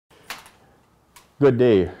Good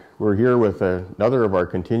day. We're here with another of our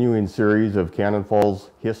continuing series of Cannon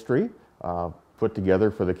Falls history, put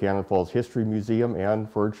together for the Cannon Falls History Museum and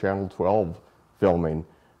for Channel 12 filming.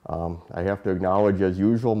 I have to acknowledge, as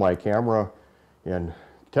usual, my camera and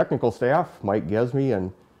technical staff, Mike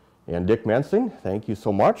Gesme and Dick Mensing. Thank you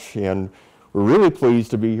so much. And we're really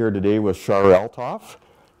pleased to be here today with Char Althoff,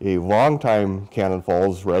 a longtime Cannon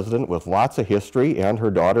Falls resident with lots of history, and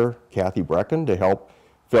her daughter, Kathy Brekken, to help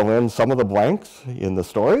fill in some of the blanks in the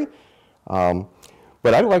story. But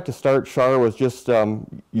I'd like to start, Char, with just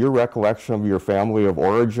your recollection of your family of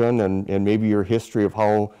origin and maybe your history of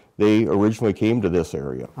how they originally came to this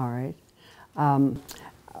area. All right.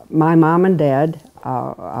 My mom and dad,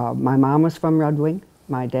 my mom was from Red Wing,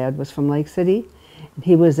 my dad was from Lake City.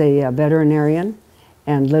 He was a veterinarian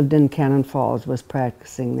and lived in Cannon Falls, was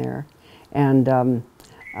practicing there. And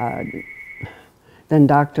then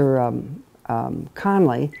Dr.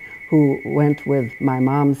 Conley, who went with my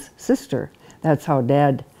mom's sister. That's how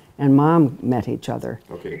Dad and Mom met each other.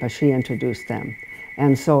 Okay. But she introduced them.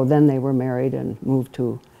 And so then they were married and moved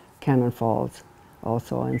to Cannon Falls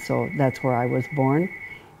also. And so that's where I was born.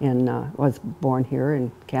 Was born here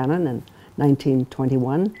in Cannon in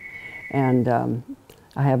 1921. And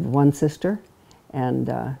I have one sister. And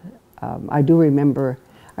I remember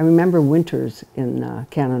winters in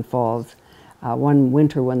Cannon Falls. One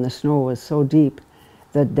winter when the snow was so deep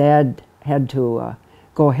that Dad had to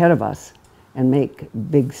go ahead of us and make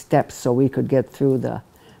big steps so we could get through the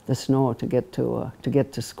snow to get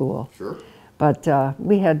to school. Sure. But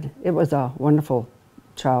it was a wonderful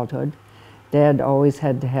childhood. Dad always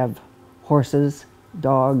had to have horses,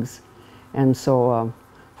 dogs, and so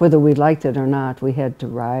whether we liked it or not, we had to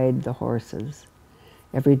ride the horses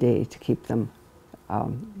every day to keep them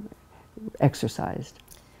exercised.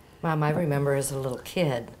 Mom, I remember as a little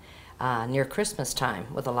kid, near Christmas time,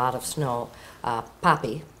 with a lot of snow,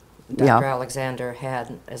 Poppy, Dr. Alexander,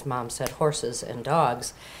 had, as Mom said, horses and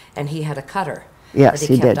dogs, and he had a cutter that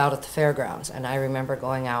he kept out at the fairgrounds. And I remember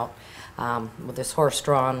going out with this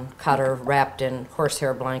horse-drawn cutter wrapped in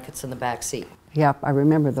horsehair blankets in the back seat. Yep, I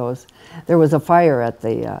remember those. There was a fire at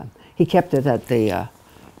the, he kept it at the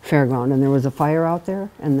fairground, and there was a fire out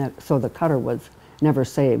there, and so the cutter was never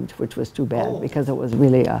saved, which was too bad because it was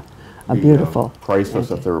really a beautiful.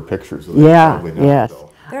 Priceless if there were pictures of it. Yeah, yes.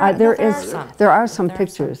 There are some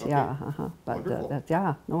pictures, yeah. But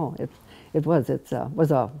it was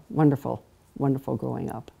a wonderful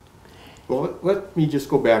growing up. Well, let me just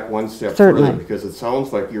go back one step Certainly. further, because it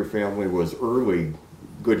sounds like your family was early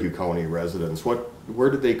Goodhue County residents.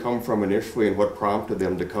 Where did they come from initially, and what prompted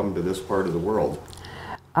them to come to this part of the world?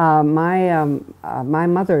 My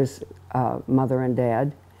mother's mother and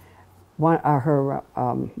dad, her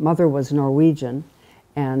mother was Norwegian,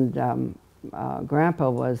 and Grandpa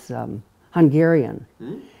was Hungarian.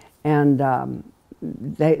 And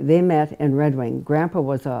they met in Red Wing. Grandpa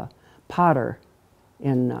was a potter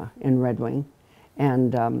in Red Wing,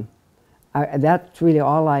 and that's really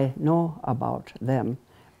all I know about them.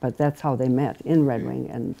 But that's how they met, in Red Wing,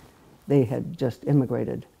 and they had just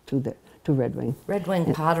immigrated to Red Wing. Red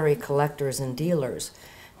Wing pottery collectors and dealers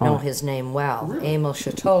know his name well, really? Emil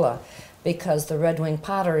Shatola, because the Red Wing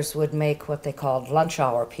potters would make what they called lunch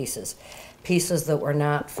hour pieces that were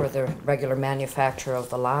not for the regular manufacture of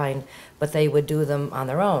the line, but they would do them on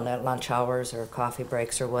their own at lunch hours or coffee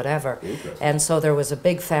breaks or whatever. And so there was a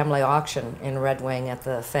big family auction in Red Wing at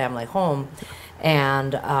the family home,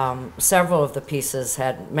 and several of the pieces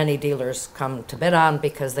had many dealers come to bid on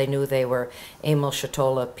because they knew they were Emil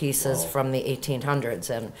Shatola pieces from the 1800s,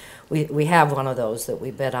 and we have one of those that we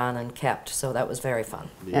bid on and kept, so that was very fun.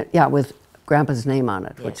 Yeah, with Grandpa's name on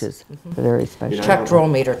it, which is very special. Chuck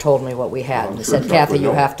Drollmeter told me what we had, and he said, Kathy,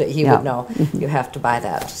 you have to, he would know, you have to buy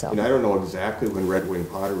that. So. And I don't know exactly when Red Wing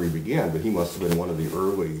pottery began, but he must have been one of the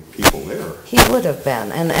early people there. He would have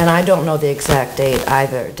been, and I don't know the exact date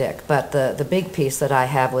either, Dick, but the big piece that I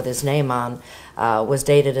have with his name on was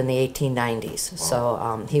dated in the 1890s,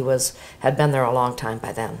 so he had been there a long time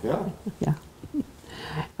by then. Yeah.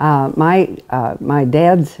 My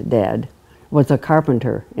dad's dad was a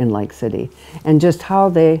carpenter in Lake City, and just how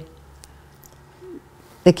they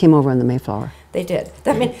came over in the Mayflower. They did.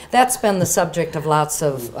 I mean, that's been the subject of lots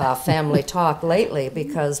of family talk lately,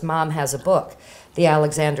 because Mom has a book, The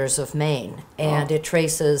Alexanders of Maine, and it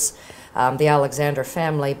traces the Alexander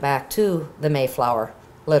family back to the Mayflower,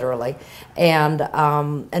 literally,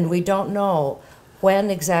 and we don't know when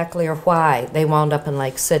exactly or why they wound up in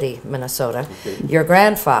Lake City, Minnesota. Okay. Your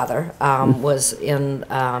grandfather was in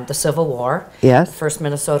the Civil War, Yes. 1st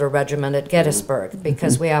Minnesota Regiment at Gettysburg,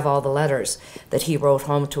 because we have all the letters that he wrote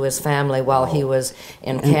home to his family while he was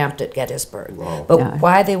encamped at Gettysburg. Wow. But Yeah.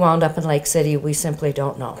 why they wound up in Lake City, we simply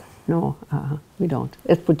don't know. No, we don't,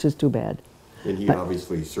 which is too bad. And he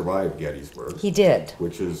obviously survived Gettysburg, He did.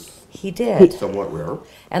 which is He did. somewhat rare.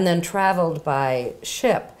 And then traveled by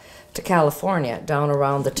ship to California, down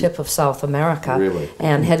around the tip of South America, Really?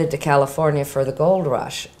 and headed to California for the gold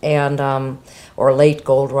rush, and or late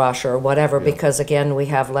gold rush or whatever, because again we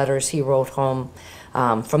have letters he wrote home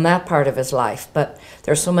from that part of his life. But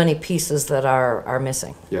there's so many pieces that are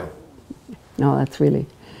missing. Yeah. No, that's really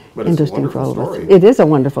But it's a interesting for all wonderful of us. story. It is a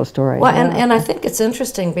wonderful story. Well, yeah. and I think it's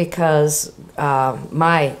interesting because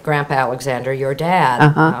my Grandpa Alexander, your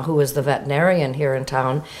dad, who was the veterinarian here in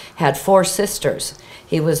town, had 4 sisters.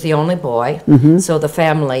 He was the only boy, so the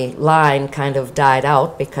family line kind of died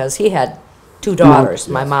out because he had 2 daughters,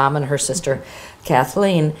 my mom and her sister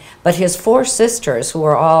Kathleen. But his 4 sisters, who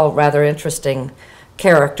were all rather interesting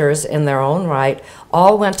characters in their own right,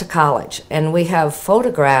 all went to college, and we have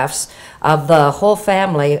photographs of the whole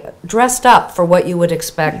family dressed up for what you would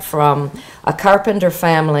expect from a carpenter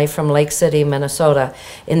family from Lake City, Minnesota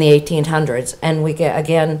in the 1800s. And we get,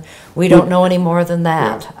 again, we don't know any more than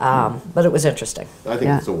that, but it was interesting. I think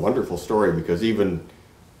it's a wonderful story because even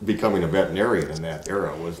becoming a veterinarian in that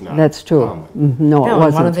era was not That's true. common. No, it No, and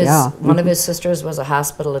wasn't. one of his yeah. one of his sisters was a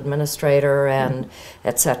hospital administrator, and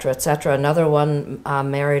et cetera, et cetera. Another one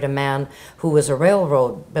married a man who was a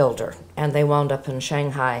railroad builder, and they wound up in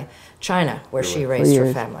Shanghai, China, where she Really? raised her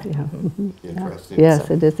years, family. yeah. Interesting. Yes,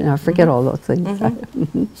 it is. I forget all those things.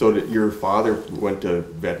 So your father went to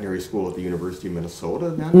veterinary school at the University of Minnesota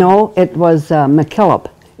then? No, it was McKillop.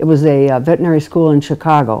 It was a veterinary school in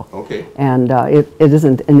Chicago. Okay. And it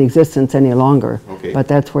isn't in existence any longer. Okay. But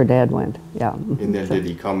that's where Dad went, yeah. And then did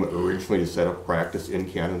he come originally to set up practice in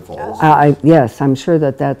Cannon Falls? Yes, I'm sure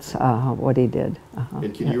that's what he did.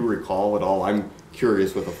 And can you recall at all, I'm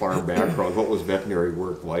curious with a farm background, what was veterinary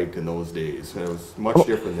work like in those days? And it was much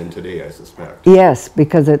different than today, I suspect. Yes,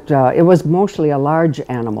 because it was mostly a large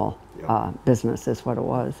animal business is what it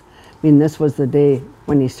was. I mean, this was the day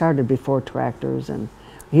when he started before tractors, and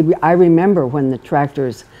I remember when the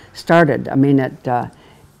tractors started. I mean,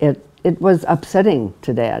 it was upsetting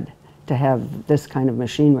to Dad to have this kind of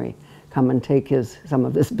machinery come and take some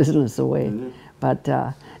of his business away. But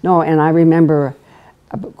no, and I remember,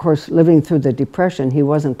 of course, living through the Depression, he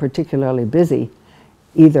wasn't particularly busy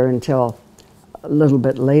either until a little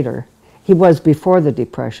bit later. He was before the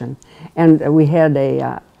Depression, and we had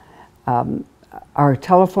our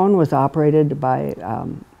telephone was operated by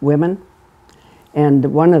women. And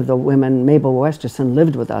one of the women, Mabel Westerson,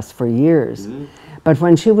 lived with us for years. But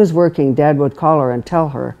when she was working, Dad would call her and tell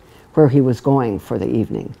her where he was going for the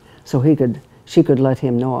evening, so she could let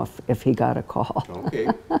him know if he got a call. Okay.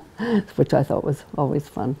 Which I thought was always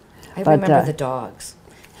fun. I remember the dogs.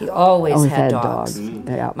 He always had dogs.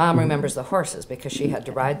 Yeah. Mom remembers the horses because she had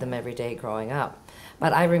to ride them every day growing up.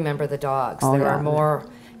 But I remember the dogs. Oh, There yeah. are more,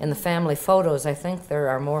 in the family photos, I think there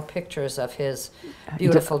are more pictures of his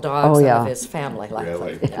beautiful dogs than of his family.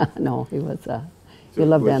 Really? Yeah, no, he was. So He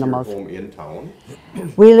loved was animals. your home in town?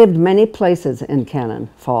 We lived many places in Cannon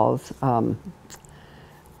Falls. I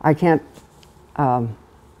can't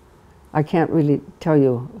really tell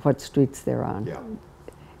you what streets they're on. Yeah.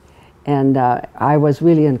 And I was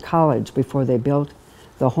really in college before they built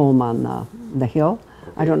the home on the hill.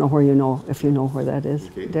 I don't know where if you know where that is,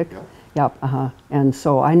 Okay, Dick. yeah. Yep. And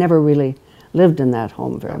so I never really lived in that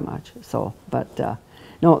home very much. So, but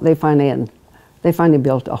no, they finally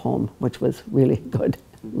built a home, which was really good,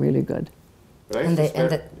 really good. But I And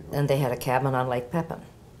suspect- they had a cabin on Lake Pepin.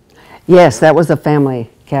 Yes, that was a family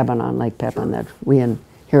cabin on Lake Pepin that we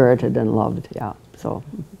inherited and loved. Yeah. So.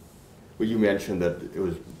 Well, you mentioned that it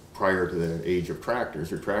was prior to the age of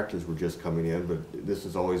tractors, or tractors were just coming in, but this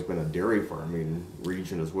has always been a dairy farming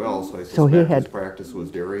region as well, so I So he suspect had- his practice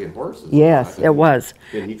was dairy and horses. Yes, it was.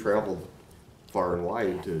 And he traveled far and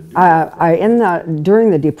wide to do that.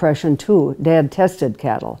 During the Depression too, Dad tested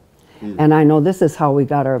cattle, and I know this is how we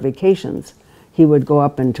got our vacations. He would go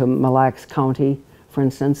up into Mille Lacs County, for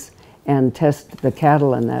instance, and test the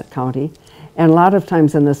cattle in that county. And a lot of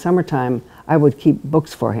times in the summertime, I would keep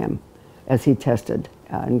books for him as he tested,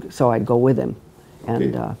 and so I'd go with him,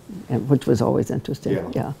 and which was always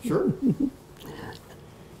interesting. Yeah. Sure.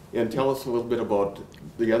 And tell us a little bit about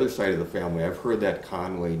the other side of the family. I've heard that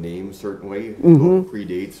Conway name certainly. It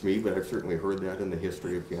predates me, but I've certainly heard that in the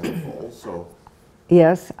history of Cannon Falls. So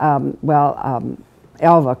Yes,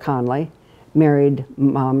 Alva Conley, married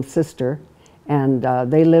Mom's sister, and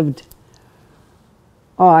they lived.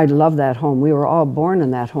 Oh, I love that home. We were all born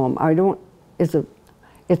in that home.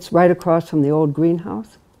 It's right across from the old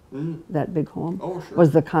greenhouse. That big home. Oh, sure.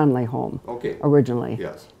 Was the Conley home. Okay. Originally.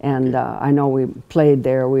 Yes. And Okay. I know we played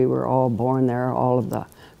there. We were all born there, all of the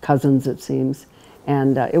cousins, it seems.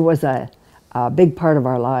 And it was a big part of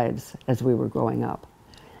our lives as we were growing up.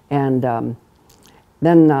 And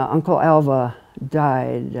then Uncle Alva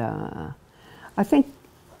died, I think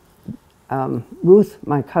Ruth,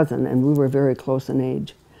 my cousin, and we were very close in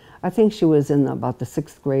age. I think she was in about the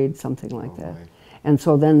 6th grade, something like that. Right. And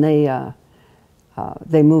so then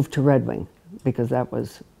they moved to Red Wing because that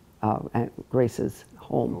was Aunt Grace's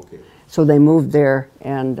home. Okay. So they moved there,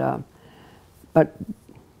 and but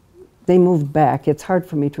they moved back. It's hard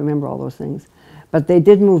for me to remember all those things, but they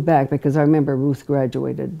did move back because I remember Ruth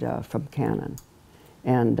graduated from Canon,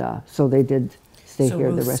 and so they did stay So here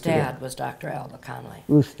the Ruth's rest of the dad was Dr. Alva Conley.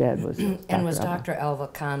 Ruth's dad was And was Alva. Dr. Alva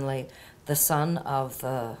Conley the son of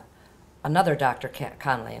another Dr.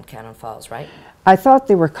 Conley in Cannon Falls, right? I thought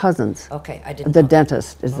they were cousins. Okay, I didn't The know that.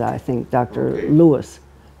 dentist is, Okay. I think, Dr. Okay. Lewis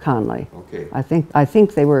Conley. Okay. I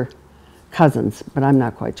think they were cousins, but I'm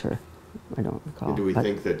not quite sure. I don't recall. And do we but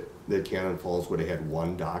think that Cannon Falls would have had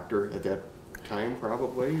one doctor at that time,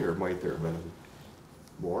 probably, or might there have been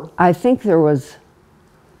more? I think there was.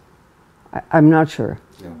 I'm not sure.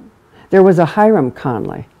 Yeah. There was a Hiram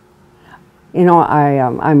Conley. You know,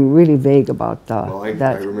 I'm really vague about Well, I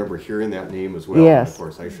that. remember hearing that name as well. Yes. Of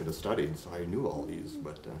course, I should have studied, so I knew all these,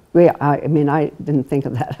 but Yeah, I mean, I didn't think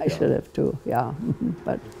of that. I Yeah. should have too. Yeah,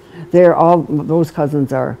 but they're all those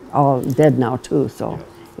cousins are all dead now too. So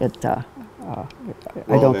it I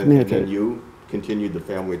don't communicate. And then you continued the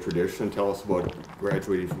family tradition. Tell us about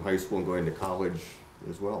graduating from high school and going to college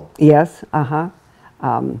as well. Yes,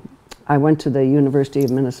 I went to the University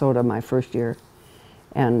of Minnesota my first year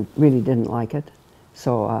and really didn't like it.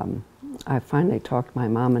 So I finally talked my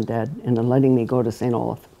mom and dad into letting me go to St.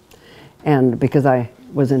 Olaf, and because I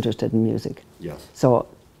was interested in music. Yes. So,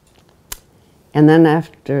 and then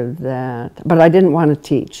after that, but I didn't want to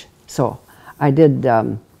teach. So I did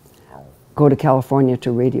go to California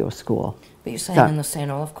to radio school. But you sang in the St.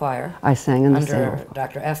 Olaf Choir I sang in the St. under Olaf.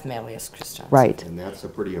 Dr. F. Malleus Christensen. Right. And that's a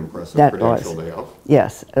pretty impressive That credential was. to have.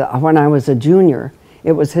 Yes. When I was a junior,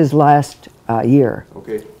 it was his last year.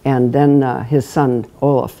 Okay. And then his son,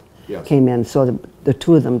 Olaf, Yes. came in. So the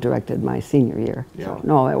two of them directed my senior year. Yeah. So,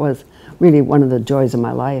 no, it was really one of the joys of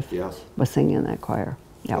my life. Yes. Was singing in that choir.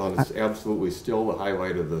 Yeah. Well, and it's absolutely still the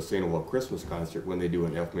highlight of the St. Olaf Christmas concert when they do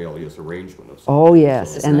an F. Malleus arrangement of something. Oh,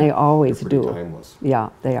 yes. So And they Isn't it? always they're pretty do. timeless. Yeah,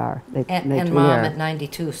 they are. They And truly Mom are. at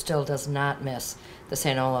 92 still does not miss the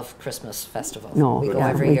St. Olaf Christmas Festival. No, we go yeah,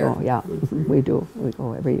 every we year. go, yeah, we do. We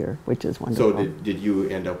go every year, which is wonderful. So did you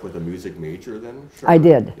end up with a music major then? Char? I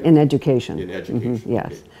did, Yeah. in education. In education,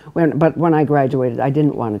 Yes. okay. But when I graduated, I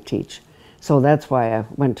didn't want to teach. So that's why I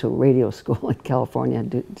went to radio school in California and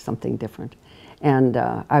did something different. And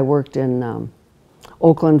I worked in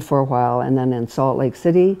Oakland for a while, and then in Salt Lake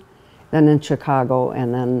City, then in Chicago,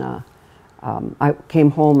 and then I came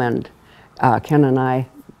home, and Ken and I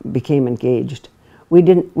became engaged. We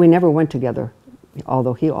never went together,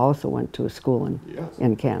 although he also went to school Yes.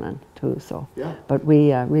 in Cannon too. So, Yeah. but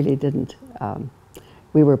we really didn't.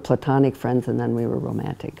 We were platonic friends, and then we were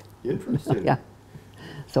romantic. Interesting. Yeah.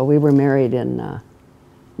 So we were married in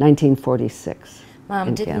 1946 Mom,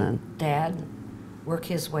 in didn't Cannon. Dad work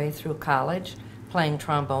his way through college playing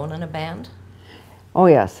trombone in a band, Oh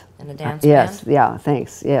yes. in a dance Yes. band? Yeah.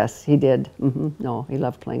 Thanks. Yes, he did. No, he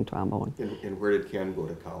loved playing trombone. And where did Ken go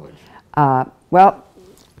to college? Well,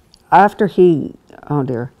 after he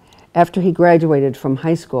graduated from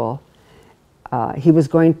high school, he was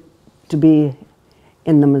going to be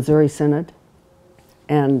in the Missouri Synod,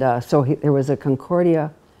 and so there was a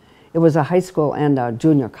Concordia. It was a high school and a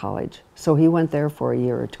junior college, so he went there for a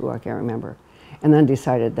year or two, I can't remember, and then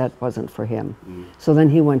decided that wasn't for him. So then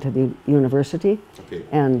he went to the university Okay.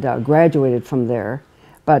 and graduated from there,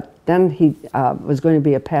 but then he was going to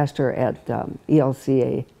be a pastor at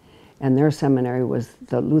ELCA, and their seminary was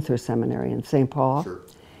the Luther Seminary in St. Paul. Sure.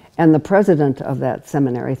 And the president of that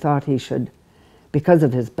seminary thought he should, because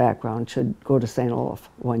of his background, should go to St. Olaf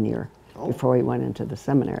 1 year Oh. before he went into the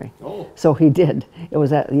seminary. Oh. So he did. It was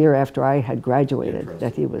that year after I had graduated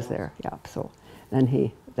that he Interesting, was yes. there. Yeah. So then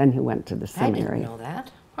he went to the I seminary. didn't know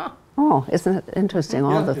that. Huh. Oh, isn't it interesting?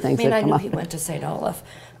 All Yeah, the it's- things I mean, that I come knew up. he went to St. Olaf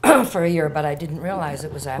for a year, but I didn't realize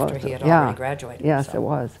it was after he had Yeah. already graduated. Yes, so. it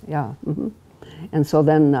was. Yeah. And so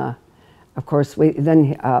then, of course,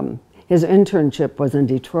 his internship was in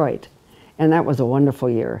Detroit, and that was a wonderful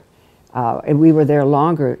year. And we were there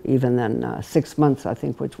longer even than 6 months, I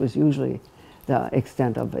think, which was usually the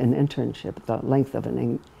extent of an internship, the length of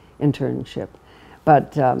an internship.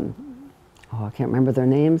 But, oh, I can't remember their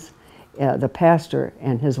names. The pastor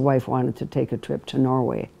and his wife wanted to take a trip to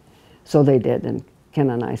Norway. So they did, and Ken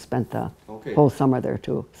and I spent the whole summer there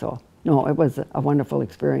too. So, no, it was a wonderful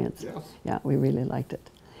experience. Yes. Yeah, we really liked it.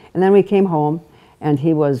 And then we came home, and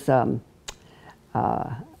he was,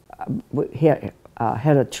 he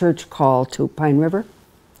had a church call to Pine River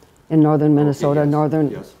in northern Minnesota,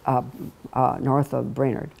 north of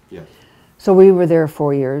Brainerd. Yes. So we were there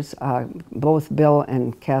 4 years. Both Bill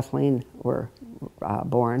and Kathleen were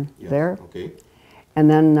born there. Okay. And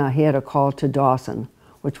then he had a call to Dawson,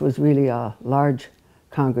 which was really a large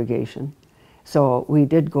congregation. So we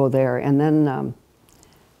did go there. And then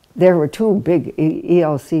there were two big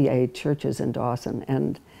ELCA churches in Dawson.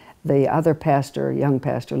 And the other pastor, young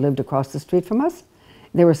pastor, lived across the street from us.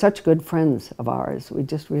 They were such good friends of ours. We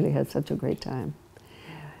just really had such a great time.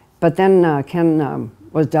 But then Ken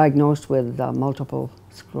was diagnosed with multiple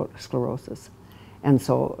sclerosis. And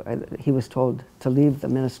so he was told to leave the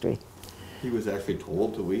ministry. He was actually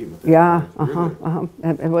told to leave. Yeah, Really?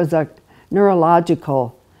 It was a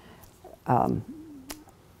neurological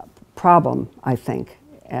problem, I think,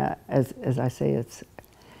 as I say.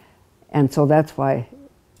 And so that's why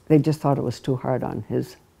they just thought it was too hard on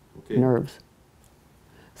his nerves.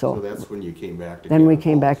 So that's when you came back to Then we Cannon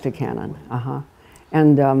came back Falls. to Cannon,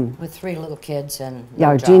 And With 3 little kids and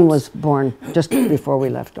yeah, no Jean jobs. was born just before we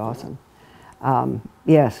left Dawson.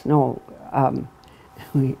 Yes, no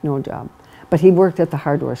job. But he worked at the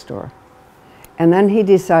hardware store. And then he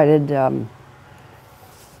decided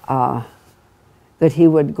that he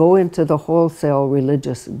would go into the wholesale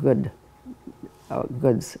religious goods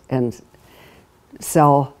and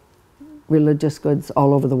sell religious goods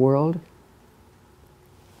all over the world.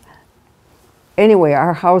 Anyway,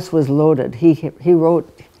 our house was loaded. He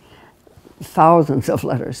wrote thousands of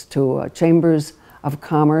letters to chambers of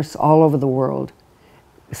commerce all over the world,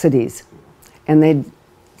 cities, and they'd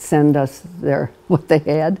send us what they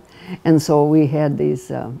had, and so we had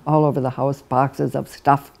these all over the house, boxes of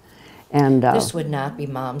stuff. And This would not be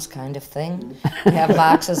Mom's kind of thing, to have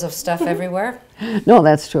boxes of stuff everywhere. no,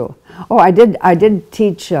 that's true. Oh, I did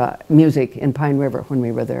teach music in Pine River when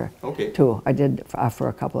we were there. Okay. Too. I did for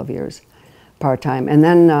a couple of years, part-time. And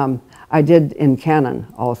then I did in Cannon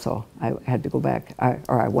also. I had to go back,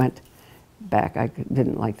 I went back. I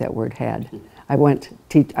didn't like that word had. I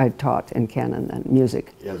taught in Cannon and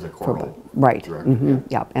music. As a choral Right, director,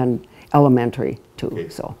 yeah, and elementary too, Okay.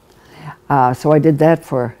 so. So I did that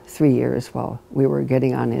for 3 years while we were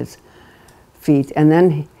getting on his feet. And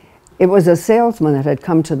then it was a salesman that had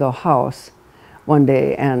come to the house one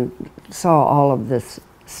day and saw all of this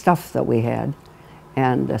stuff that we had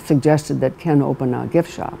and suggested that Ken open a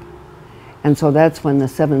gift shop. And so that's when the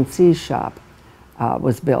 7 Seas shop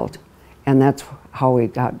was built. And that's how we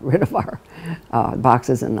got rid of our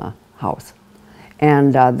boxes in the house.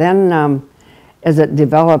 And then as it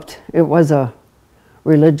developed, it was a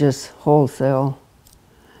religious wholesale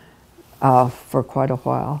for quite a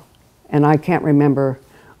while. And I can't remember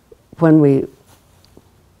when we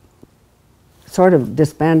sort of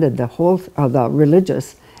disbanded the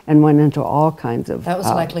religious and went into all kinds of... That was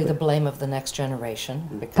likely the blame of the next generation.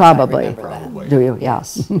 Because Probably. I remember that. Do you?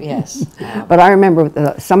 Yes, yes. But I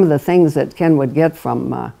remember some of the things that Ken would get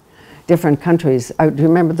from different countries. Do you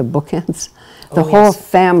remember the bookends? The whole yes.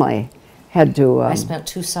 family had to... I spent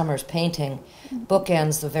 2 summers painting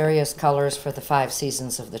bookends, the various colors for the 5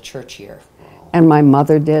 seasons of the church year. and my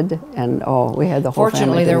mother did, and we had the whole family.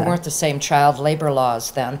 Fortunately, there did that. weren't the same child labor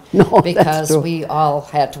laws then. No, that's because true. we all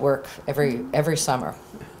had to work every summer.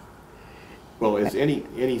 Well, as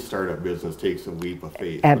any startup business takes a leap of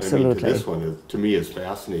faith. Absolutely. But I mean, this one, to me, is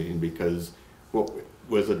fascinating because,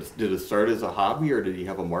 did it start as a hobby, or did he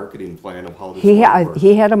have a marketing plan of how this would work?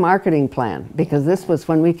 He had a marketing plan, because this was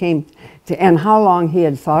when we came to, and how long he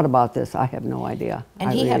had thought about this, I have no idea.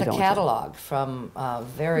 And I he really had a don't know. catalog from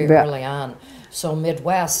very Yeah. early on. So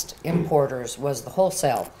Midwest Importers was the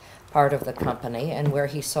wholesale part of the company, and where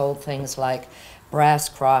he sold things like brass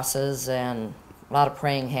crosses and a lot of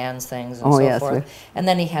praying hands things and Oh, so yes, forth. we- And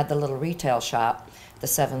then he had the little retail shop, the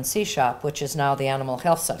 7C shop, which is now the Animal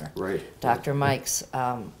Health Center. Right. Dr. Mike's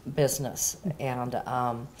business. And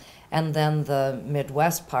then the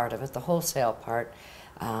Midwest part of it, the wholesale part,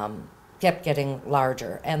 kept getting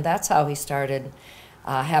larger. And that's how he started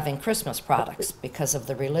having Christmas products, because of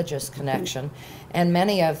the religious connection. And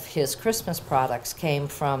many of his Christmas products came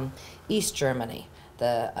from East Germany.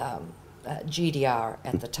 The GDR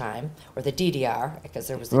at the time, or the DDR, because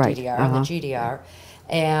there was the Right, DDR and the GDR.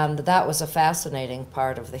 And that was a fascinating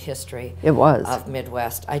part of the history It was. of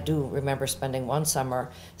Midwest. I do remember spending one summer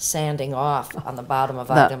sanding off on the bottom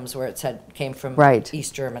of items where it said came from Right.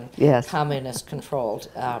 East German, Yes. communist-controlled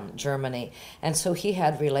Germany. And so he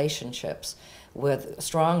had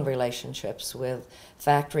strong relationships with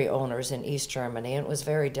factory owners in East Germany, and it was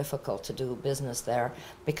very difficult to do business there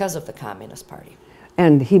because of the Communist Party.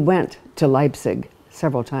 And he went to Leipzig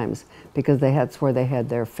several times because that's where they had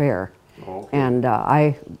their fair. Okay. And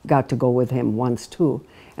I got to go with him once too.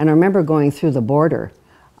 And I remember going through the border.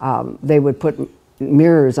 They would put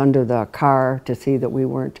mirrors under the car to see that we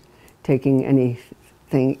weren't taking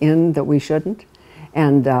anything in that we shouldn't.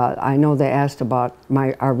 And I know they asked about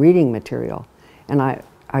our reading material. And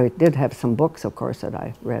I did have some books, of course, that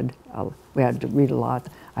I read. We had to read a lot.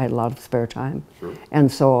 I had a lot of spare time. Sure.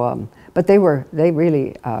 And so, but they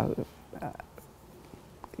really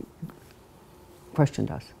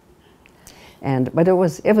questioned us. But it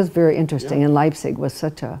was very interesting. Yeah. And Leipzig was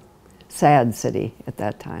such a sad city at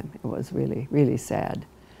that time. It was really, really sad.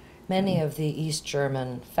 Many of the East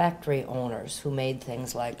German factory owners who made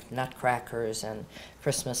things like nutcrackers and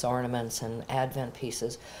Christmas ornaments and Advent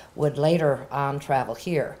pieces would later on travel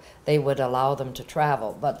here. They would allow them to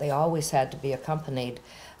travel, but they always had to be accompanied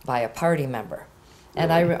by a party member.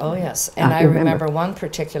 And I remember one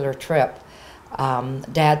particular trip.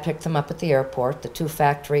 Dad picked them up at the airport, the two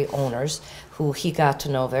factory owners, who he got to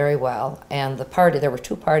know very well, and there were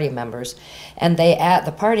two party members, and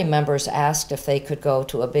the party members asked if they could go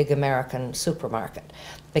to a big American supermarket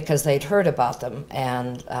because they'd heard about them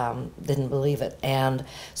and didn't believe it. And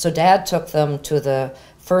so Dad took them to the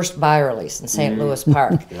first Byerly's in St. Louis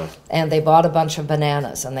Park, Yes. and they bought a bunch of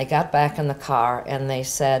bananas, and they got back in the car, and they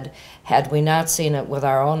said, had we not seen it with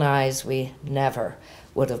our own eyes, we never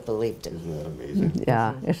would have believed it. Isn't that amazing?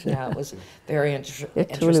 Yeah. Yeah, it was very It truly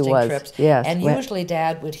interesting was, trips. yes. And usually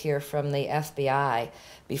Dad would hear from the FBI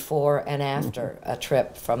before and after a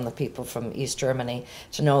trip from the people from East Germany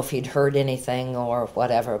to know if he'd heard anything or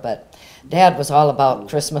whatever. But Dad was all about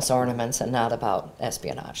Christmas ornaments and not about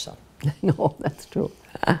espionage. So. No, that's true.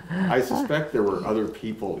 I suspect there were other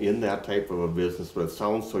people in that type of a business, but it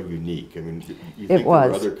sounds so unique. I mean, you It think there was.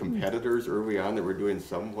 were other competitors early on that were doing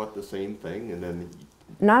somewhat the same thing, and then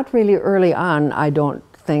Not really early on, I don't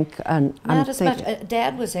think. And Not as much.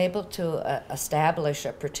 Dad was able to establish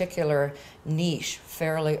a particular niche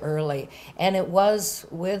fairly early, and it was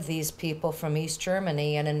with these people from East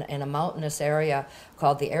Germany and in a mountainous area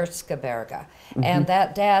called the Erzgebirge. And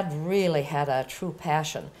that Dad really had a true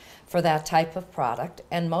passion for that type of product,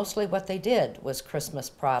 and mostly what they did was Christmas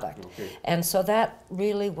product. Okay. And so that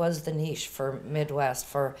really was the niche for Midwest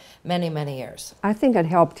for many, many years. I think it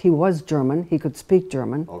helped. He was German. He could speak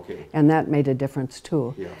German. Okay. And that made a difference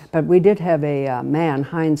too. Yes. But we did have a man,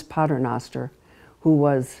 Heinz Paternoster, who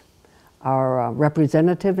was our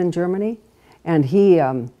representative in Germany. And he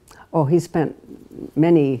spent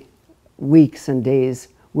many weeks and days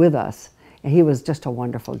with us. And he was just a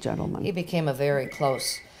wonderful gentleman. He became a very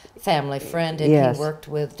close family friend, and Yes. he worked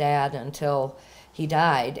with Dad until he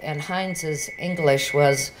died. And Heinz's English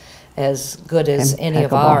was as good as any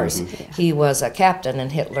of Impeccable. ours. He was a captain in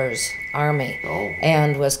Hitler's army Oh.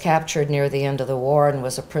 and was captured near the end of the war and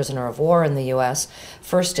was a prisoner of war in the U.S.,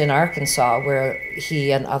 first in Arkansas, where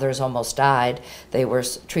he and others almost died. They were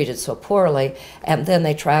treated so poorly, and then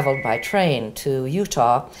they traveled by train to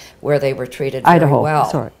Utah, where they were treated very Idaho. well.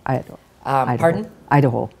 Sorry, Idaho. Pardon?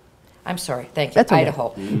 Idaho. I'm sorry, thank you, That's okay. Idaho,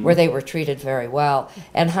 where they were treated very well.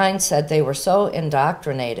 And Heinz said they were so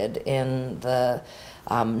indoctrinated in the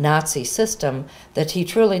Nazi system that he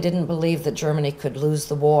truly didn't believe that Germany could lose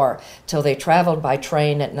the war till they traveled by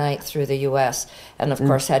train at night through the U.S. and, of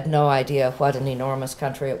course, had no idea what an enormous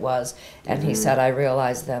country it was. And he said, I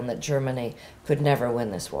realized then that Germany could never win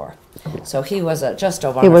this war. So he was just a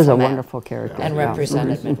wonderful He was a man wonderful character. and yeah.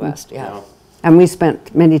 represented Midwest, yeah. Yeah. And we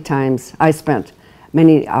spent I spent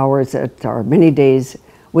many hours or many days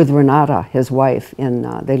with Renata, his wife,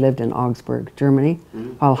 they lived in Augsburg, Germany,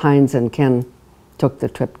 while Heinz and Ken took the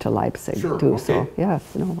trip to Leipzig Sure, too. okay. So yeah,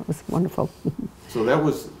 it was wonderful. So that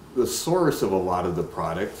was the source of a lot of the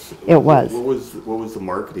products. It was. What was the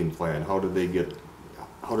marketing plan? How did they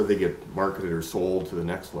get marketed or sold to the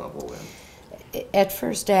next level then? At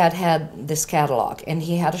first, Dad had this catalog, and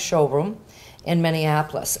he had a showroom in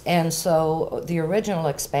Minneapolis. And so the original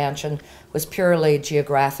expansion was purely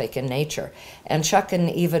geographic in nature. And Chuck and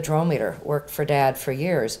Eva Drometer worked for Dad for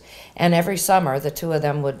years. And every summer, the two of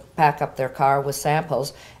them would pack up their car with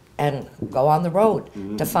samples and go on the road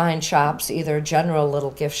to find shops, either general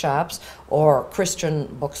little gift shops or Christian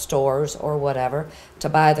bookstores or whatever, to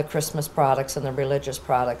buy the Christmas products and the religious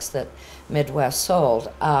products that Midwest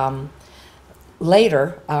sold.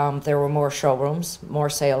 Later, there were more showrooms, more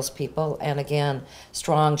salespeople, and again,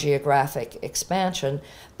 strong geographic expansion.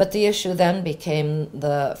 But the issue then became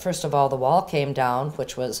first of all, the wall came down,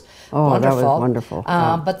 which was wonderful. That was wonderful.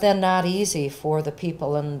 Yeah. But then not easy for the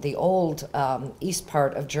people in the old east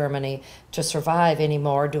part of Germany to survive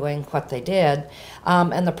anymore doing what they did.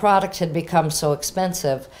 And the product had become so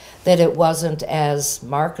expensive that it wasn't as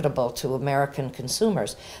marketable to American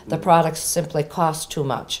consumers. The products simply cost too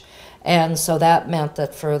much. And so that meant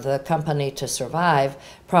that for the company to survive,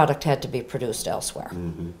 product had to be produced elsewhere.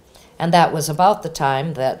 And that was about the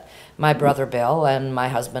time that my brother Bill and my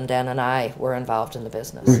husband Dan and I were involved in the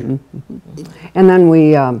business. And then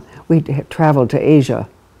we traveled to Asia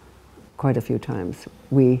quite a few times.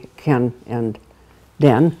 Ken and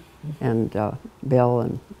Dan and Bill,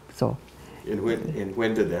 and so. And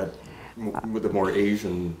when did that, with the more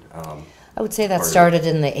Asian I would say that started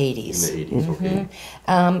in the 80s. In the 80s, okay.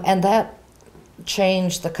 And that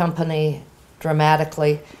changed the company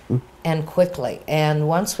dramatically and quickly. And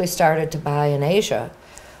once we started to buy in Asia,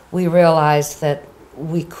 we realized that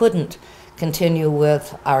we couldn't continue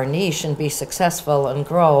with our niche and be successful and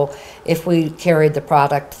grow if we carried the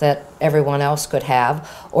product that everyone else could have,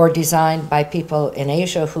 or designed by people in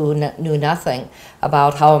Asia who knew nothing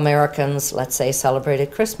about how Americans, let's say,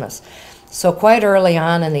 celebrated Christmas. So quite early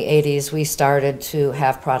on in the 80s, we started to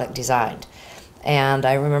have product designed. And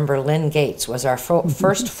I remember Lynn Gates was our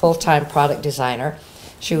first full-time product designer.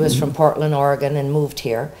 She was from Portland, Oregon, and moved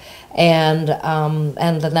here. And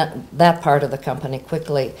that part of the company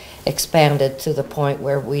quickly expanded to the point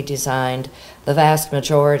where we designed the vast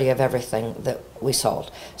majority of everything that we sold.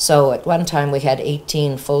 So at one time we had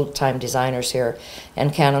 18 full-time designers here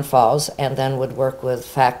in Cannon Falls, and then would work with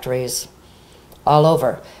factories all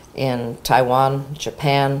over, in Taiwan,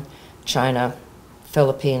 Japan, China,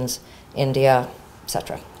 Philippines, India,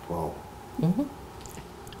 etc. Wow.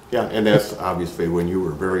 Yeah, and that's obviously when you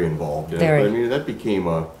were very involved in it. But I mean, that became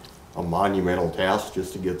a monumental task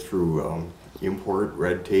just to get through import,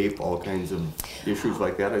 red tape, all kinds of issues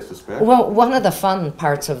like that, I suspect. Well, one of the fun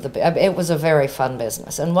parts of it was a very fun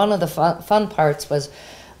business. And one of the fun parts was,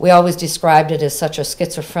 we always described it as such a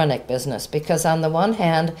schizophrenic business, because on the one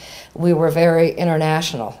hand, we were very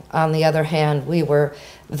international. On the other hand, we were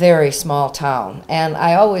very small town. And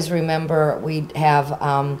I always remember we'd have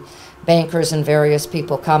bankers and various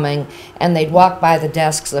people coming, and they'd walk by the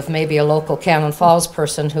desks of maybe a local Cannon Falls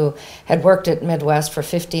person who had worked at Midwest for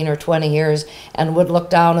 15 or 20 years, and would look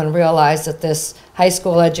down and realize that this high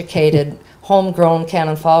school educated homegrown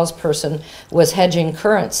Cannon Falls person was hedging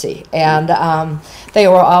currency. And they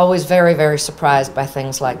were always very, very surprised by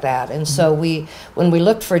things like that. And so when we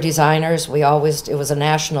looked for designers, it was a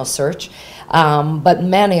national search. But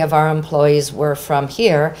many of our employees were from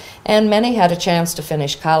here, and many had a chance to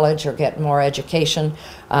finish college or get more education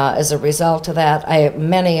as a result of that.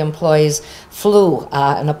 Many employees flew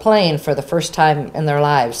in a plane for the first time in their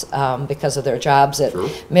lives because of their jobs at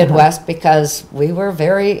Midwest, because we were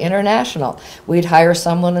very international. We'd hire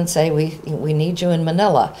someone and say, we need you in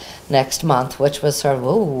Manila next month, which was sort of,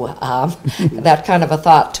 ooh, that kind of a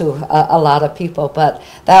thought to a lot of people. But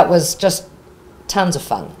that was just tons of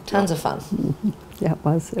fun, tons of fun. Yeah,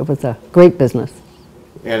 it was a great business.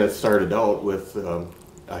 And it started out with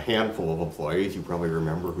a handful of employees. You probably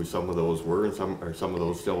remember who some of those were, and some of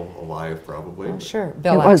those still alive, probably. Oh, sure.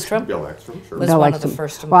 Bill Ekstrom. Bill Ekstrom, sure. Was one of the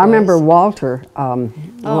first employees. Well, I remember Walter,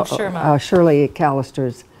 Shirley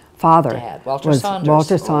Callister's father. Dad, Walter was Saunders.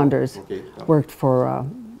 Walter Saunders. Oh, okay. worked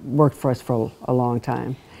for us for a long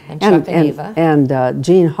time. And Chuck and Eva. And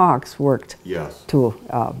Gene Hawks worked Yes. too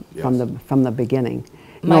Yes. from the beginning.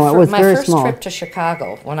 My it was very first small. trip to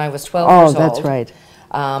Chicago when I was 12 years old. Oh, that's right.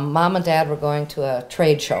 Mom and Dad were going to a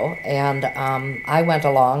trade show, and I went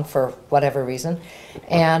along for whatever reason.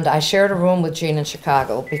 And I shared a room with Jean in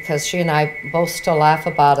Chicago, because she and I both still laugh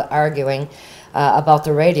about it, arguing about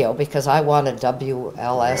the radio, because I wanted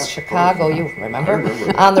WLS Chicago, you remember,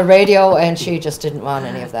 on the radio, and she just didn't want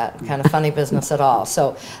any of that kind of funny business at all.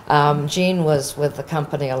 So Jean was with the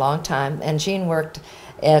company a long time, and Jean worked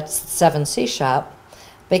at 7C Shop,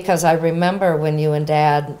 because I remember when you and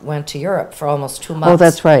Dad went to Europe for almost 2 months. Oh,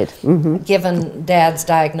 that's right. Mm-hmm. Given Dad's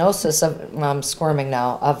diagnosis of, I'm squirming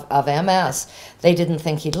now, of MS, they didn't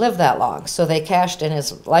think he'd live that long. So they cashed in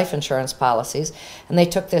his life insurance policies, and they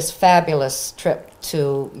took this fabulous trip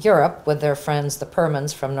to Europe with their friends, the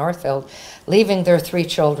Permans from Northfield, leaving their 3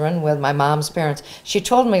 children with my mom's parents. She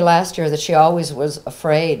told me last year that she always was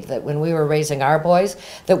afraid that when we were raising our boys,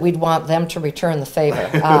 that we'd want them to return the favor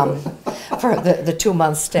for the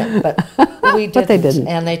 2-month stint. But we didn't. But they didn't.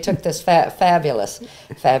 And they took this fabulous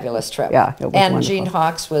trip. Yeah, it was and wonderful. Jean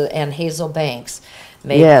Hawks and Hazel Banks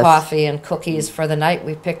made Yes. coffee and cookies for the night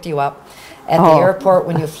we picked you up at the airport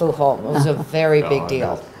when you flew home. It was a very big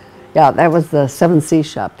deal. Yeah, that was the 7 Sea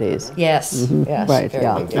Shop days. Yes, yes. Right, very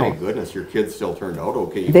yeah. big And deal. thank goodness your kids still turned out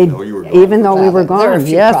okay, They, even though you were gone. even though we were There are a gone,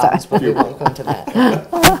 few yes. problems, but we won't go into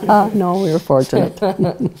that. No, we were fortunate.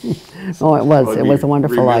 Oh, it was. Well, It it'd was be a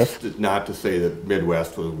wonderful remiss life. not to say that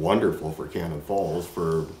Midwest was wonderful for Cannon Falls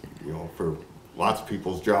for, for lots of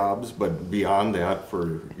people's jobs, but beyond that,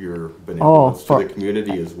 for your benevolence to the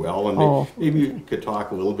community as well. And maybe you could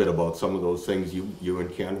talk a little bit about some of those things you and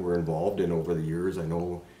Ken were involved in over the years. I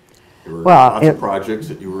know there were lots of projects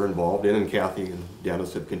that you were involved in, and Kathy and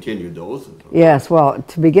Dennis have continued those. Yes, well,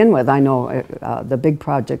 to begin with, I know the big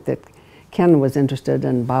project that Ken was interested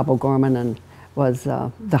in, Bob O'Gorman, and was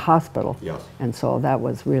the hospital. Yes. And so that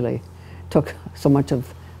was really, took so much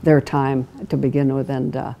of their time to begin with,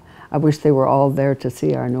 and I wish they were all there to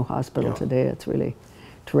see our new hospital today. It's really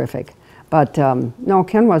terrific. But no,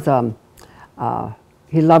 Ken was,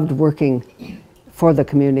 he loved working for the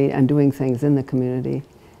community and doing things in the community.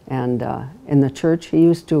 And in the church, he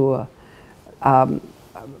used to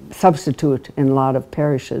substitute in a lot of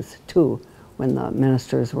parishes too when the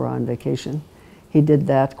ministers were on vacation. He did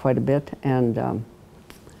that quite a bit, and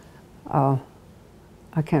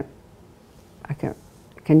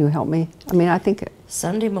can you help me? I mean, I think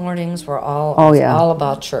Sunday mornings were all all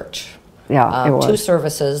about church. Yeah, it was. 2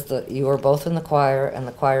 services. You were both in the choir, and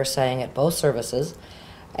the choir sang at both services.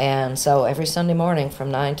 And so every Sunday morning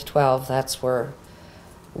from 9 to 12, that's where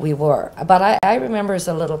we were. But I remember as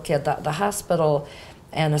a little kid that the hospital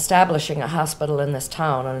and establishing a hospital in this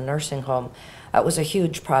town and a nursing home, that was a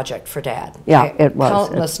huge project for Dad. Yeah, it was.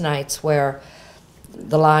 Countless nights where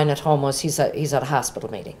the line at home was, he's at a hospital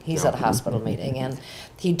meeting. He's at a hospital meeting. And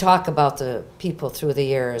he'd talk about the people through the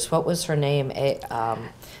years. What was her name?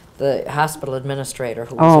 The hospital administrator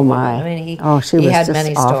who was a woman. I mean, he had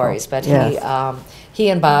many stories, but he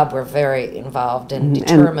and Bob were very involved and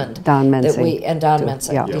determined and Don that Mensing we, and Don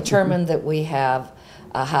Mensing, Yeah. determined that we have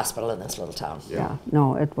a hospital in this little town. Yeah,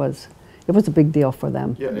 no, it was a big deal for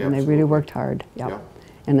them, and they absolutely. really worked hard. Yeah.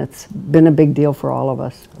 And it's been a big deal for all of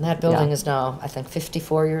us. And that building is now, I think,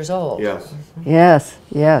 54 years old. Yes.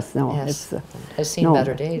 Yes, no, Yes. it's I've seen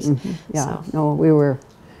better days. yeah, So.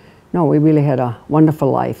 we really had a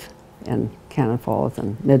wonderful life in Cannon Falls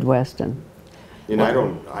and Midwest, and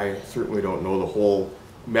I certainly don't know the whole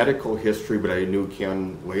medical history, but I knew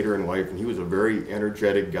Ken later in life, and he was a very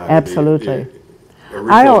energetic guy. Absolutely. The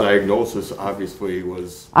original diagnosis obviously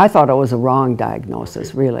was... I thought it was a wrong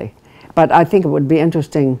diagnosis, really. But I think it would be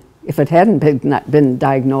interesting if it hadn't been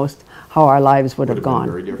diagnosed, how our lives would have gone.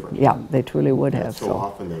 Very different. Yeah, they truly would have. So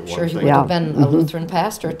often that Sure, he one would thing... have been a Lutheran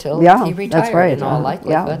pastor till he retired, that's right. in all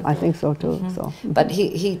likelihood. Yeah, I think so too. So. But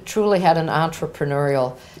he truly had an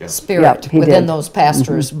entrepreneurial Yeah. spirit Yeah, he within did. those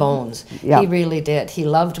pastors' bones. Yeah. He really did. He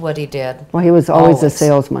loved what he did. Well, he was always a Always.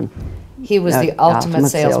 salesman. He was the ultimate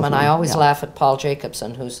salesman. I always yeah. laugh at Paul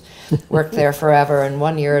Jacobson, who's worked there forever. And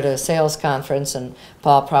one year at a sales conference, and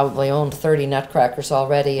Paul probably owned 30 nutcrackers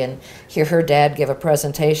already, and he heard Dad give a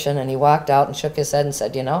presentation, and he walked out and shook his head and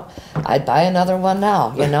said, I'd buy another one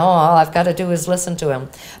now. All I've got to do is listen to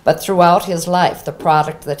him. But throughout his life, the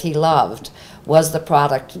product that he loved was the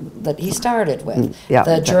product that he started with. Yeah,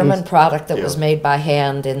 the German product that was made by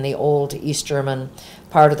hand in the old East German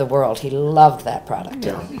part of the world. He loved that product.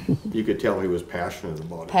 Yeah, you could tell he was passionate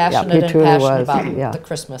about it. Passionate he and truly passionate was. about Yeah. the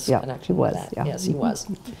Christmas Yeah, connection he was, with that. yeah. Yes, he was.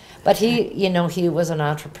 But he was an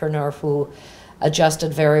entrepreneur who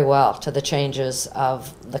adjusted very well to the changes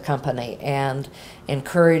of the company and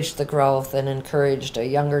encouraged the growth and encouraged a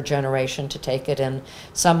younger generation to take it in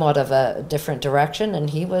somewhat of a different direction, and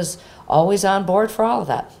he was always on board for all of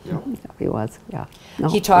that. Yeah. He was, yeah. No,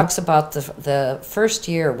 He talks about the first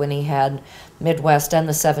year when he had Midwest and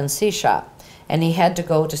the 7 Sea Shop, and he had to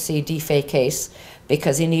go to see D. Fay Case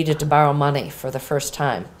because he needed to borrow money for the first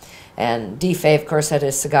time. And D. Fay, of course, had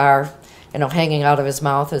his cigar, hanging out of his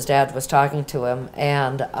mouth as Dad was talking to him,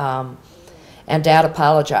 and Dad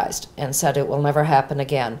apologized and said it will never happen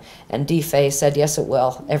again. And D. Fay said, yes, it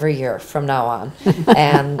will, every year from now on.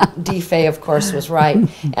 And D. Fay, of course, was right.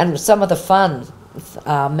 And some of the fun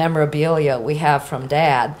memorabilia we have from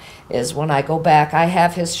Dad is when I go back, I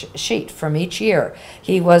have his sheet from each year.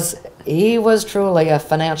 He was truly a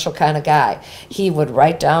financial kind of guy. He would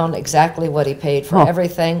write down exactly what he paid for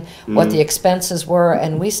everything, what the expenses were,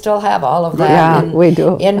 and we still have all of that we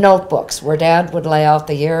do. in notebooks where Dad would lay out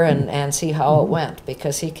the year and see how it went,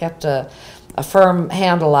 because he kept a firm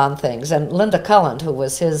handle on things. And Linda Cullen, who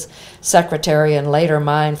was his secretary and later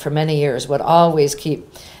mine for many years, would always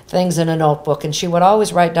keep things in a notebook, and she would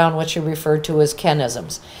always write down what she referred to as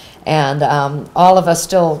Kenisms. And all of us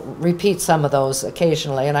still repeat some of those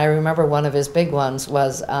occasionally. And I remember one of his big ones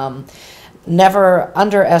was never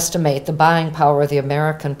underestimate the buying power of the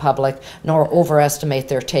American public, nor overestimate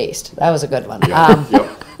their taste. That was a good one.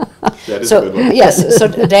 That is a good one. Yes, so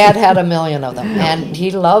Dad had a million of them, and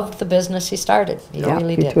he loved the business he started. He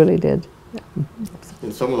really did. He truly did.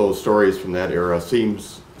 And some of those stories from that era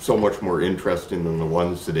seems so much more interesting than the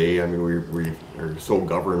ones today. I mean, we are so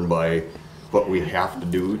governed by what we have to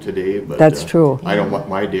do today. But that's true. I know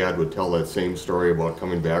my dad would tell that same story about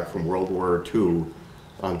coming back from World War II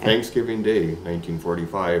on Thanksgiving Day,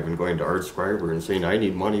 1945, and going to Art Scriber and saying, I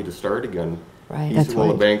need money to start again. Right. He said, well,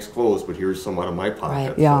 the bank's closed, but here's some out of my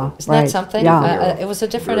pocket. Right. Yeah. Isn't that something? Yeah. It was a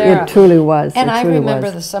different era. It truly was. And it I truly remember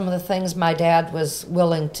was. some of the things my dad was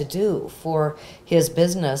willing to do for his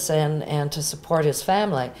business and to support his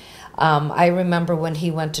family. I remember when he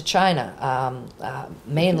went to China,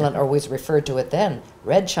 mainland, or was referred to it then,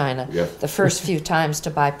 Red China, the first few times to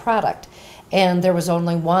buy product. And there was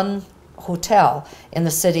only one hotel in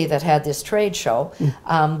the city that had this trade show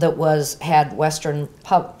that had Western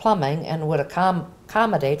plumbing and would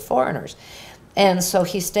accommodate foreigners. And so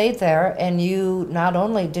he stayed there, and you not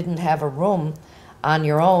only didn't have a room on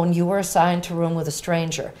your own, you were assigned to a room with a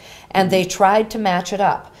stranger. And they tried to match it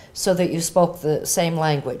up so that you spoke the same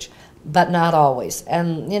language, but not always.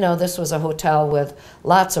 And, you know, this was a hotel with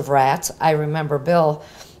lots of rats. I remember Bill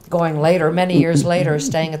going later, many years later,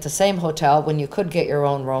 staying at the same hotel when you could get your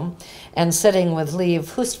own room, and sitting with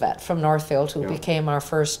Liev Hustvedt from Northfield, who became our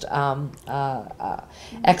first expat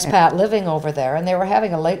living over there. And they were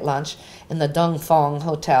having a late lunch in the Dung Fong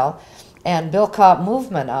Hotel. And Bill caught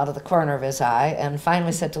movement out of the corner of his eye and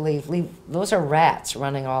finally said to Liev, those are rats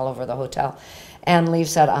running all over the hotel. And Liev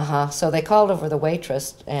said, So they called over the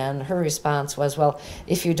waitress, and her response was, well,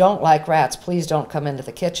 if you don't like rats, please don't come into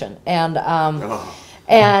the kitchen. And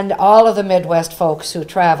and all of the Midwest folks who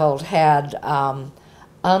traveled had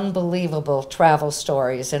unbelievable travel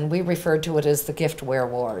stories, and we referred to it as the giftware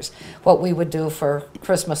wars, what we would do for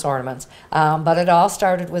Christmas ornaments. But it all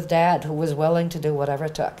started with Dad, who was willing to do whatever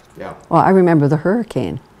it took. Yeah. Well, I remember the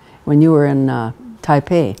hurricane when you were in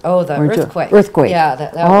Taipei. Oh, the earthquake. Earthquake. Yeah.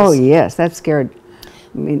 That was, yes, that scared.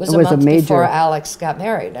 I mean, it was a month before Alex got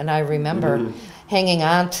married, and I remember hanging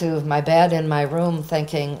on to my bed in my room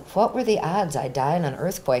thinking, what were the odds I'd die in an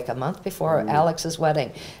earthquake a month before Alex's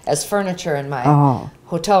wedding, as furniture in my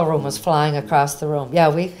hotel room was flying across the room.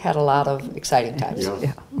 Yeah, we had a lot of exciting times.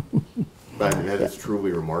 Yeah. But that is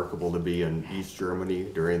truly remarkable to be in East Germany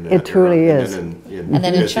during that It truly era. is. And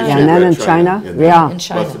then in China. Yeah, and then in China. Yeah. In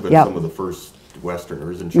China. Must have been some of the first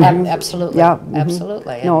Westerners in China. Absolutely. Yeah.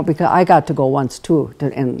 Absolutely. No, because I got to go once too,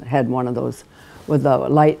 and had one of those with the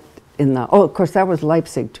light in the. Oh, of course, that was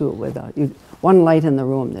Leipzig too, with one light in the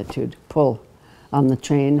room that you'd pull on the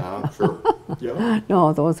train. Sure. Yeah.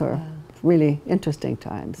 No, those are really interesting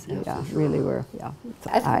times. Yes, Yeah, sure. really were. Yeah.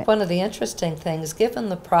 I think one of the interesting things, given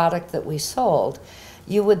the product that we sold,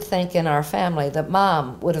 you would think in our family that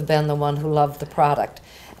Mom would have been the one who loved the product,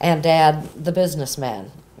 and Dad the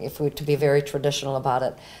businessman, if we were to be very traditional about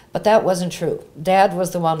it. But that wasn't true. Dad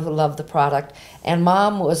was the one who loved the product, and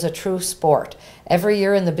Mom was a true sport. Every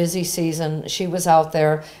year in the busy season, she was out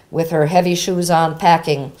there with her heavy shoes on,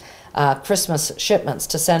 packing Christmas shipments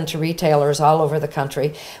to send to retailers all over the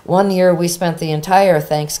country. One year we spent the entire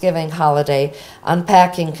Thanksgiving holiday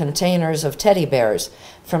unpacking containers of teddy bears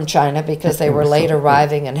from China because they were late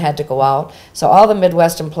arriving and had to go out. So all the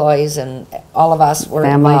Midwest employees and all of us were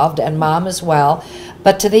involved, and Mom as well.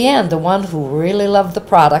 But to the end, the one who really loved the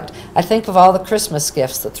product, I think of all the Christmas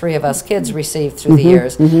gifts the three of us kids received through the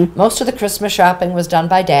years. Most of the Christmas shopping was done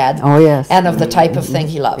by Dad. Oh, yes. And of the type of thing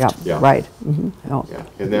he loved. Yeah, right. Oh. Yeah.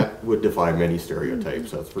 And that would defy many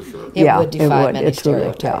stereotypes, that's for sure. It Yeah, would defy it would. many It truly,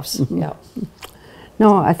 stereotypes. Yeah.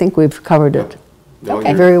 No, I think we've covered it. No,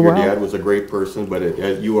 Okay. Very your well. dad was a great person, but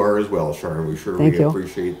you are as well, Char, and we Thank you.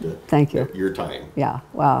 appreciate Thank you. your time. Yeah,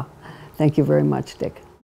 wow. Thank you very much, Dick.